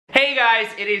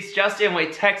guys, it is Justin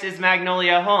with Texas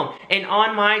Magnolia Home, and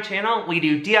on my channel we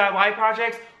do DIY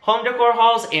projects, home decor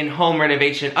hauls, and home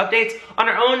renovation updates on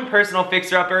our own personal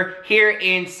fixer-upper here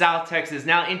in South Texas.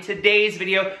 Now in today's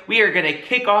video, we are gonna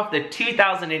kick off the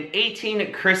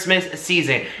 2018 Christmas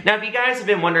season. Now if you guys have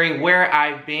been wondering where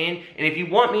I've been, and if you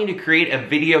want me to create a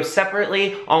video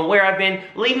separately on where I've been,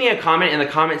 leave me a comment in the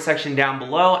comment section down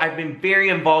below. I've been very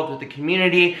involved with the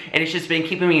community, and it's just been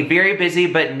keeping me very busy,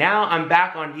 but now I'm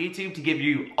back on YouTube to give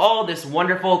you all this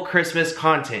wonderful Christmas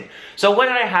content. So what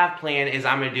I have planned is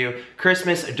I'm gonna do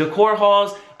Christmas decor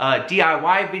hauls,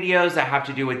 DIY videos that have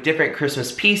to do with different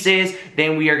Christmas pieces.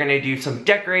 Then we are gonna do some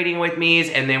decorating with me's,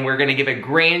 and then we're gonna give a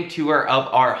grand tour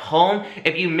of our home.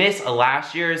 If you missed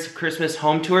last year's Christmas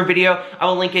home tour video, I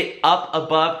will link it up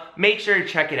above. Make sure to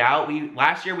check it out.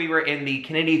 Last year we were in the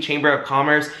Kennedy Chamber of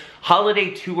Commerce holiday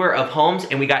tour of homes,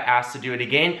 and we got asked to do it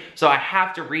again. So I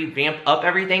have to revamp up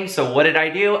everything. So what did I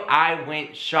do? I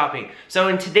went shopping. So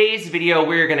in today's video,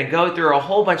 we're gonna go through a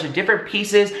whole bunch of different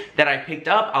pieces that I picked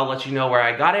up. I'll let you know where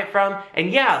I got it from.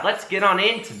 And yeah, let's get on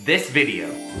into this video.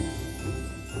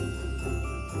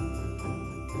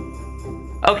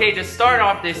 Okay, to start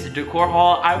off this decor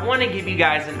haul, I want to give you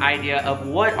guys an idea of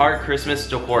what our Christmas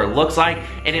decor looks like.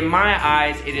 And in my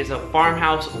eyes, it is a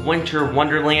farmhouse winter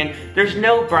wonderland. There's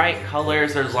no bright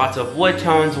colors, there's lots of wood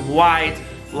tones, whites,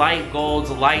 light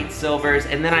golds, light silvers,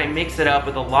 and then I mix it up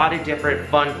with a lot of different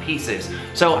fun pieces.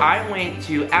 So I went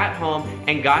to At Home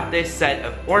and got this set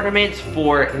of ornaments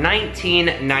for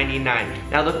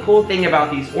 $19.99. Now the cool thing about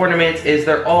these ornaments is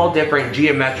they're all different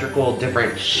geometrical,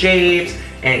 different shapes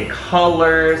and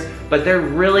colors, but they're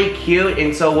really cute.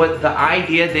 And so what the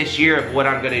idea this year of what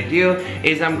I'm gonna do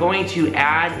is I'm going to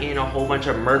add in a whole bunch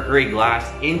of mercury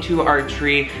glass into our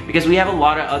tree, because we have a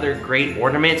lot of other great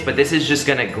ornaments, but this is just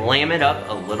gonna glam it up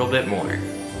a little bit more.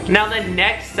 Now the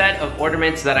next set of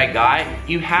ornaments that I got,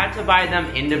 you had to buy them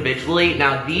individually.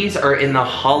 Now these are in the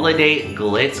Holiday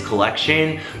Glitz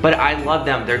collection, but I love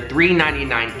them. They're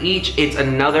 $3.99 each. It's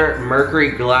another mercury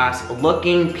glass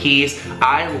looking piece.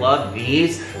 I love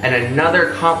these. And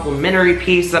another complimentary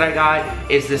piece that I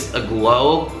got is this a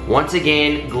globe. Once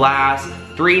again, glass.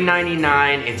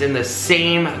 $3.99. It's in the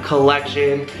same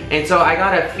collection, and so I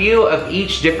got a few of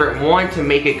each different one to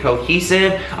make it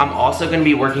cohesive. I'm also going to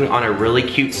be working on a really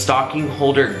cute stocking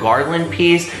holder garland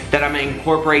piece that I'm going to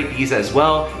incorporate these as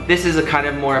well. This is a kind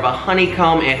of more of a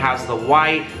honeycomb. It has the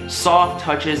white soft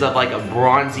touches of like a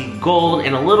bronzy gold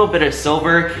and a little bit of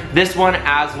silver. This one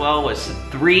as well was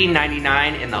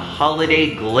 $3.99 in the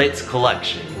Holiday Glitz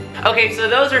collection. Okay, so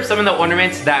those are some of the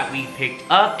ornaments that we picked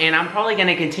up, and I'm probably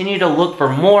gonna continue to look for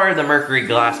more of the mercury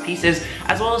glass pieces,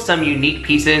 as well as some unique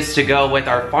pieces to go with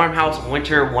our farmhouse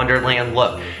winter wonderland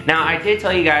look. Now, I did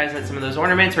tell you guys that some of those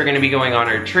ornaments are gonna be going on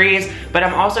our trees, but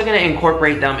I'm also gonna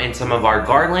incorporate them in some of our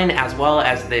garland, as well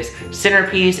as this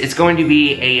centerpiece. It's going to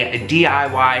be a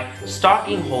DIY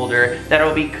stocking holder that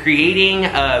I'll be creating.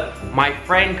 My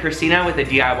friend Christina with the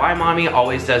DIY Mommy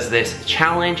always does this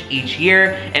challenge each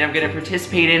year, and I'm gonna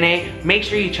participate in it. Make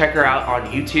sure you check her out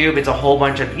on YouTube. It's a whole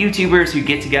bunch of YouTubers who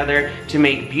get together to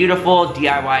make beautiful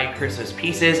DIY Christmas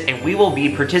pieces, and we will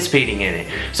be participating in it.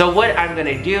 So what I'm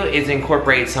gonna do is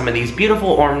incorporate some of these beautiful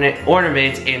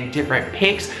ornaments in different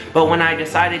picks, but when I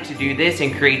decided to do this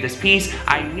and create this piece,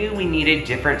 I knew we needed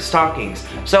different stockings.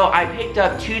 So I picked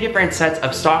up two different sets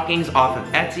of stockings off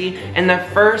of Etsy, and the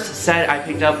first set I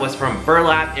picked up was from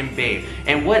Burlap and Babe.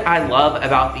 And what I love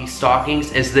about these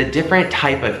stockings is the different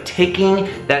type of ticking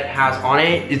that it has on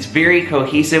it. It's very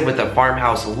cohesive with the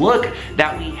farmhouse look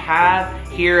that we have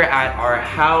here at our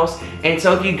house. And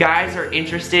so if you guys are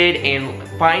interested in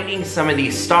finding some of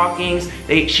these stockings,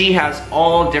 she has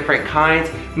all different kinds.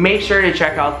 Make sure to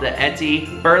check out the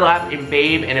Etsy Burlap and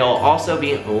Babe, and it will also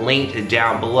be linked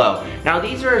down below. Now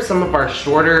these are some of our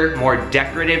shorter, more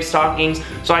decorative stockings,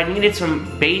 so I needed some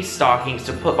base stockings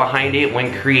to put behind it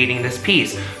when creating this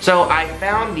piece. So I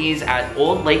found these at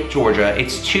Old Lake, Georgia.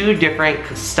 It's two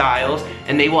different styles,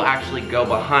 and they will actually go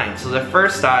behind. So the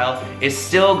first style is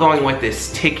still going with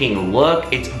this ticking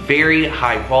look. It's very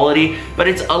high quality, but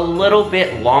it's a little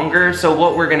bit longer. So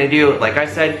what we're gonna do, like I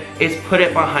said, is put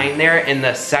it behind there. And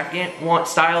the second one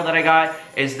style that I got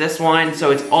is this one.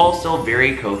 So it's also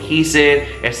very cohesive.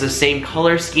 It's the same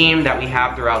color scheme that we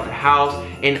have throughout the house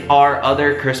in our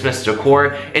other Christmas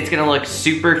decor. It's gonna look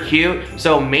super cute.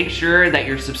 So make sure that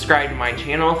you're subscribed to my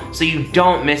channel so you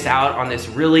don't miss out on this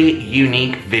really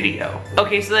unique video.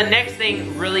 Okay, so the next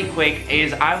thing really quick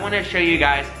is I wanna show you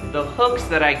guys the hooks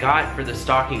that I got for the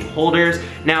stocking holders.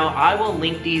 Now I will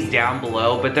link these down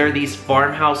below, but they're these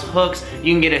farmhouse hooks.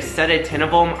 You can get a set of 10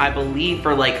 of them, I believe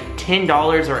for like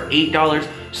 $10 or $8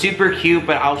 super cute,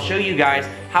 but I'll show you guys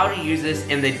how to use this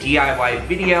in the DIY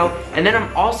video. And then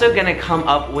I'm also gonna come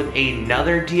up with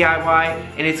another DIY,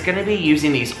 and it's gonna be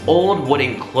using these old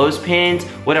wooden clothespins.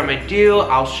 What I'm gonna do,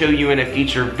 I'll show you in a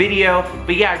future video.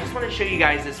 But yeah, I just wanna show you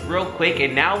guys this real quick,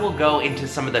 and now we'll go into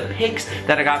some of the picks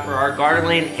that I got for our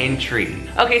garland and tree.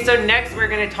 Okay, so next we're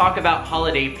gonna talk about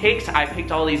holiday picks. I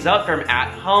picked all these up from At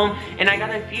Home, and I got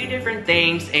a few different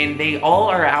things, and they all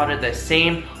are out of the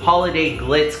same holiday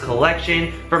glitz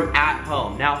collection from At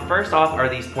Home. Now, first off are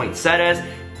these poinsettias.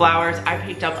 Flowers, I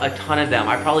picked up a ton of them.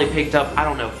 I probably picked up, I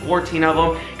don't know, 14 of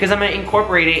them, because I'm gonna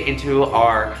incorporate it into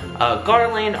our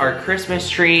garland, our Christmas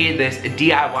tree, this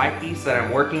DIY piece that I'm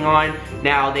working on.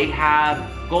 Now they have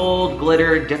gold,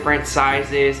 glitter, different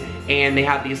sizes, and they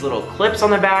have these little clips on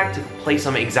the back to place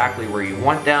them exactly where you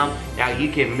want them. Now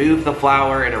you can move the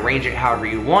flower and arrange it however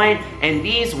you want, and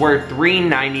these were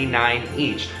 $3.99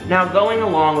 each. Now going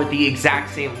along with the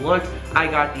exact same look, I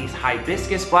got these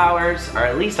hibiscus flowers, or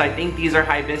at least I think these are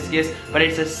hibiscus, but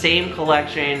it's the same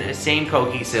collection, a same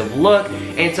cohesive look,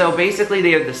 and so basically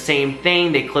they are the same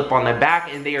thing. They clip on the back,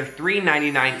 and they are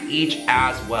 $3.99 each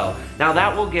as well. Now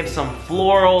that will give some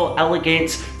floral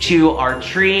elegance to our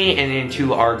tree and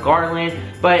into our garland,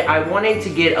 but I wanted to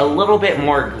get a little bit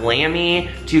more glammy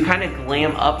to kind of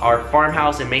glam up our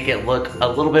farmhouse and make it look a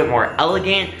little bit more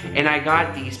elegant, and I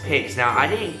got these picks. Now I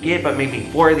didn't get but maybe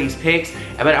 4 of these picks,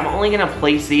 but I'm only gonna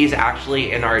place these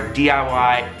actually in our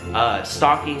DIY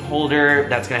stocking holder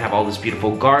that's gonna have all this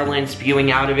beautiful garland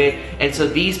spewing out of it, and so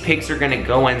these picks are gonna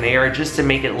go in there just to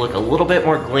make it look a little bit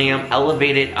more glam,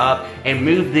 elevate it up, and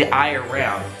move the eye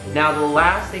around. Now the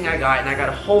last thing I got, and I got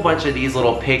a whole bunch of these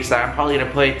little picks that I'm probably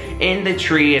gonna put in the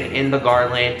tree and in the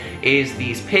garland, is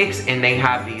these picks, and they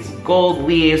have these gold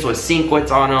leaves with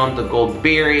sequins on them, the gold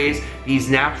berries, these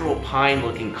natural pine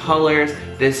looking colors,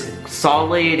 this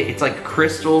solid, it's like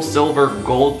crystal silver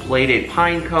gold plated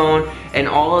pine cone, and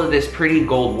all of this pretty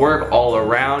gold work all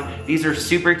around. These are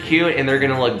super cute, and they're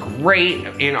gonna look great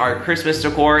in our Christmas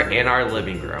decor in our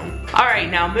living room. Alright,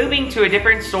 now moving to a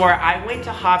different store, I went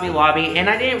to Hobby Lobby, and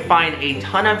I didn't find a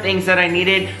ton of things that I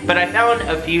needed, but I found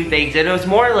a few things, and it was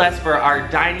more or less for our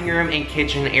dining room and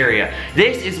kitchen area.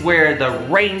 This is where the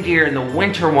reindeer and the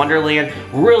winter wonderland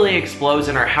really explodes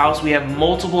in our house. We have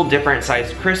multiple different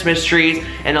sized Christmas trees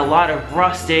and a lot of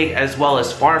rustic as well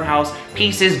as farmhouse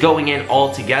pieces going in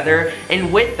all together,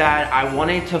 and with that I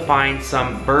wanted to find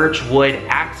some birch wood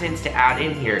accents to add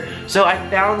in here. So I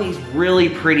found these really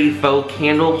pretty faux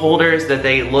candle holders that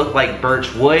they look like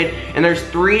birch wood, and there's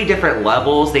 3 different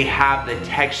levels. They have the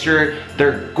texture,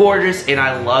 they're gorgeous, and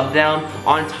I love them.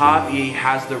 On top it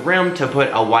has the rim to put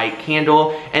a white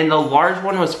candle, and the large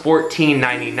one was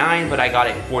 $14.99, but I got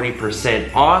it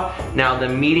 40% off. Now the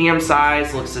medium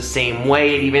size looks the same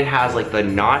way. It even has like the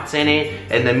knots in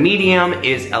it, and the medium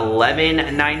is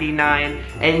 $11.99,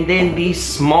 and then the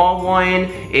small one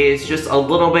is just a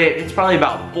little bit, it's probably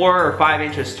about 4 or 5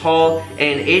 inches tall,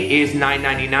 and it is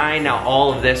 $9.99. Now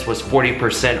all of this was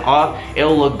 40% off.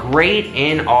 It'll look great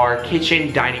in our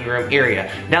kitchen dining room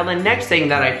area. Now the next thing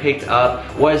that I picked up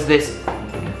was this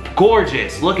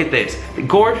gorgeous, look at this,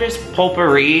 gorgeous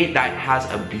potpourri that has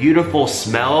a beautiful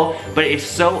smell, but it's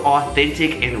so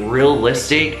authentic and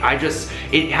realistic.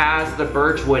 It has the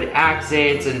birchwood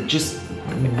accents and just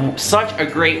such a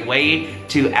great way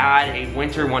to add a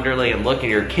winter wonderland look in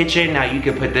your kitchen. Now you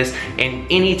can put this in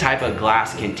any type of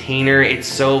glass container. It's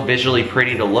so visually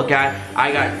pretty to look at.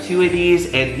 I got 2 of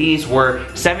these, and these were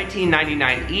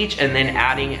 $17.99 each, and then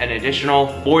adding an additional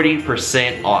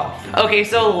 40% off. Okay,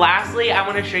 so lastly I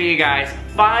want to show you guys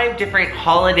 5 different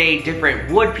holiday different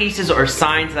wood pieces or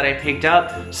signs that I picked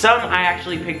up. Some I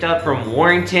actually picked up from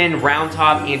Warrington Round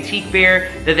Top Antique Fair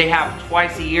that they have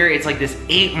twice a year. It's like this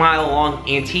 8-mile long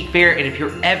antique fair, and if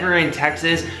you're ever in Texas,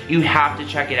 you have to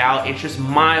check it out. It's just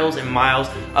miles and miles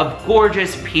of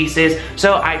gorgeous pieces.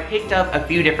 So I picked up a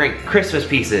few different Christmas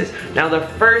pieces. Now the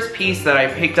first piece that I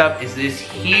picked up is this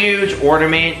huge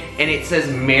ornament, and it says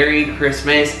Merry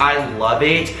Christmas. I love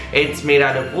it. It's made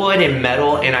out of wood and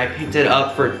metal, and I picked it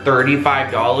up for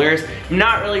 $35. I'm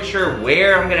not really sure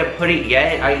where I'm gonna put it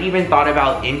yet. I even thought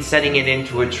about insetting it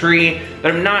into a tree,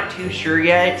 but I'm not too sure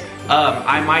yet.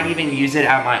 I might even use it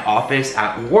at my office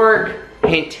at work.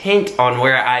 hint on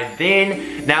where I've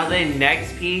been. Now the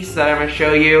next piece that I'm gonna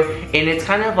show you, and it's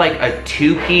kind of like a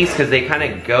two-piece because they kind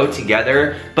of go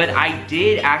together, but I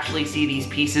did actually see these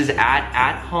pieces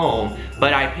at home,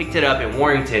 but I picked it up in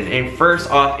Warrington. And first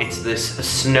off, it's this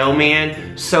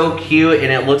snowman, so cute,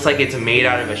 and it looks like it's made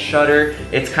out of a shutter.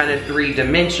 It's kind of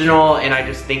three-dimensional, and I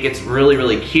just think it's really,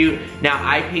 really cute. Now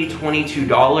I paid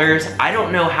 $22. I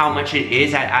don't know how much it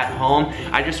is at home.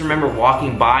 I just remember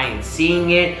walking by and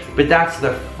seeing it, but that's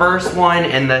the first one,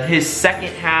 and his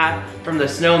second half from the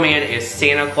snowman is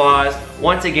Santa Claus.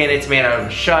 Once again, it's made out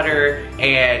of shutter,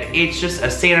 and it's just a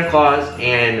Santa Claus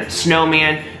and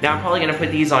snowman. Now I'm probably gonna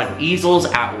put these on easels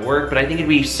at work, but I think it'd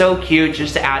be so cute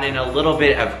just to add in a little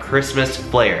bit of Christmas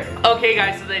flair. Okay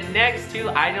guys, so the next two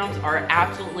items are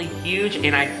absolutely huge,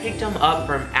 and I picked them up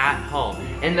from at home.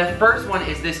 And the first one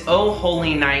is this Oh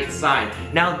Holy Night sign.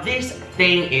 Now this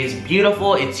thing is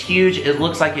beautiful, it's huge, it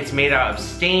looks like it's made out of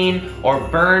stained or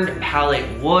burned pallet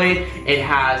wood. It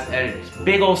has a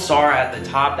big old star at the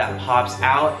top that pops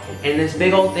out, and this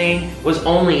big old thing was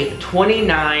only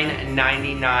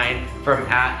 $29.99 from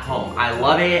at home. I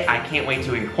love it. I can't wait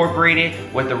to incorporate it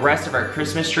with the rest of our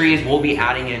Christmas trees. We'll be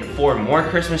adding in 4 more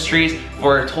Christmas trees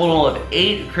for a total of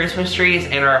 8 Christmas trees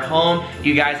in our home.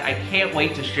 You guys, I can't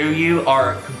wait to show you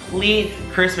our complete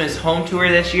Christmas home tour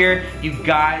this year. You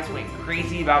guys went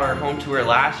crazy about our home tour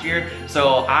last year,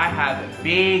 so I have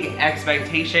big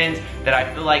expectations that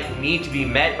I feel like need to be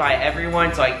met by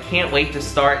everyone, so I can't wait to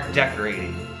start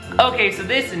decorating. Okay, so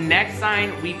this next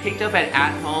sign we picked up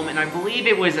at home, and I believe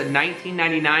it was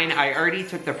 $19.99. I already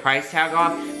took the price tag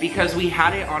off because we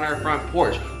had it on our front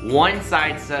porch. One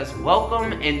side says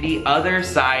welcome, and the other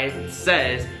side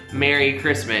says Merry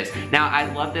Christmas. Now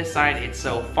I love this sign, it's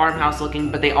so farmhouse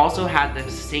looking, but they also had the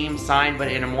same sign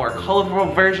but in a more colorful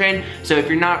version. So if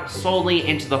you're not solely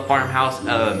into the farmhouse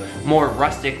more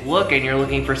rustic look and you're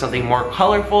looking for something more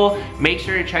colorful, make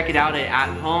sure to check it out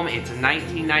at home. It's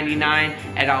 $19.99,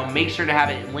 and I'll make sure to have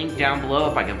it linked down below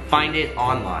if I can find it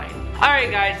online.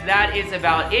 Alright guys, that is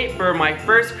about it for my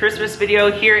first Christmas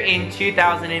video here in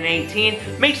 2018.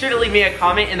 Make sure to leave me a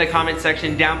comment in the comment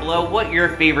section down below what your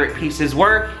favorite pieces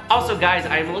were. Also guys,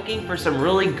 I'm looking for some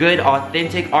really good,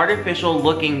 authentic, artificial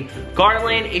looking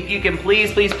garland. If you can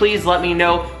please let me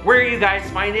know where you guys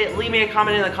find it. Leave me a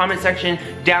comment in the comment section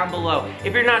down below.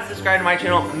 If you're not subscribed to my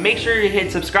channel, make sure to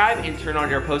hit subscribe and turn on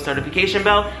your post notification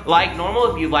bell. Like normal,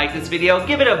 if you like this video,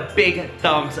 give it a big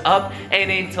thumbs up.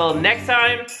 And until next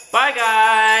time, bye guys!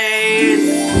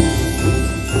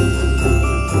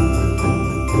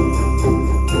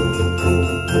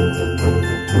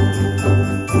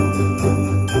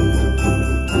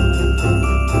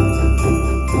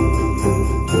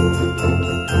 Thank you.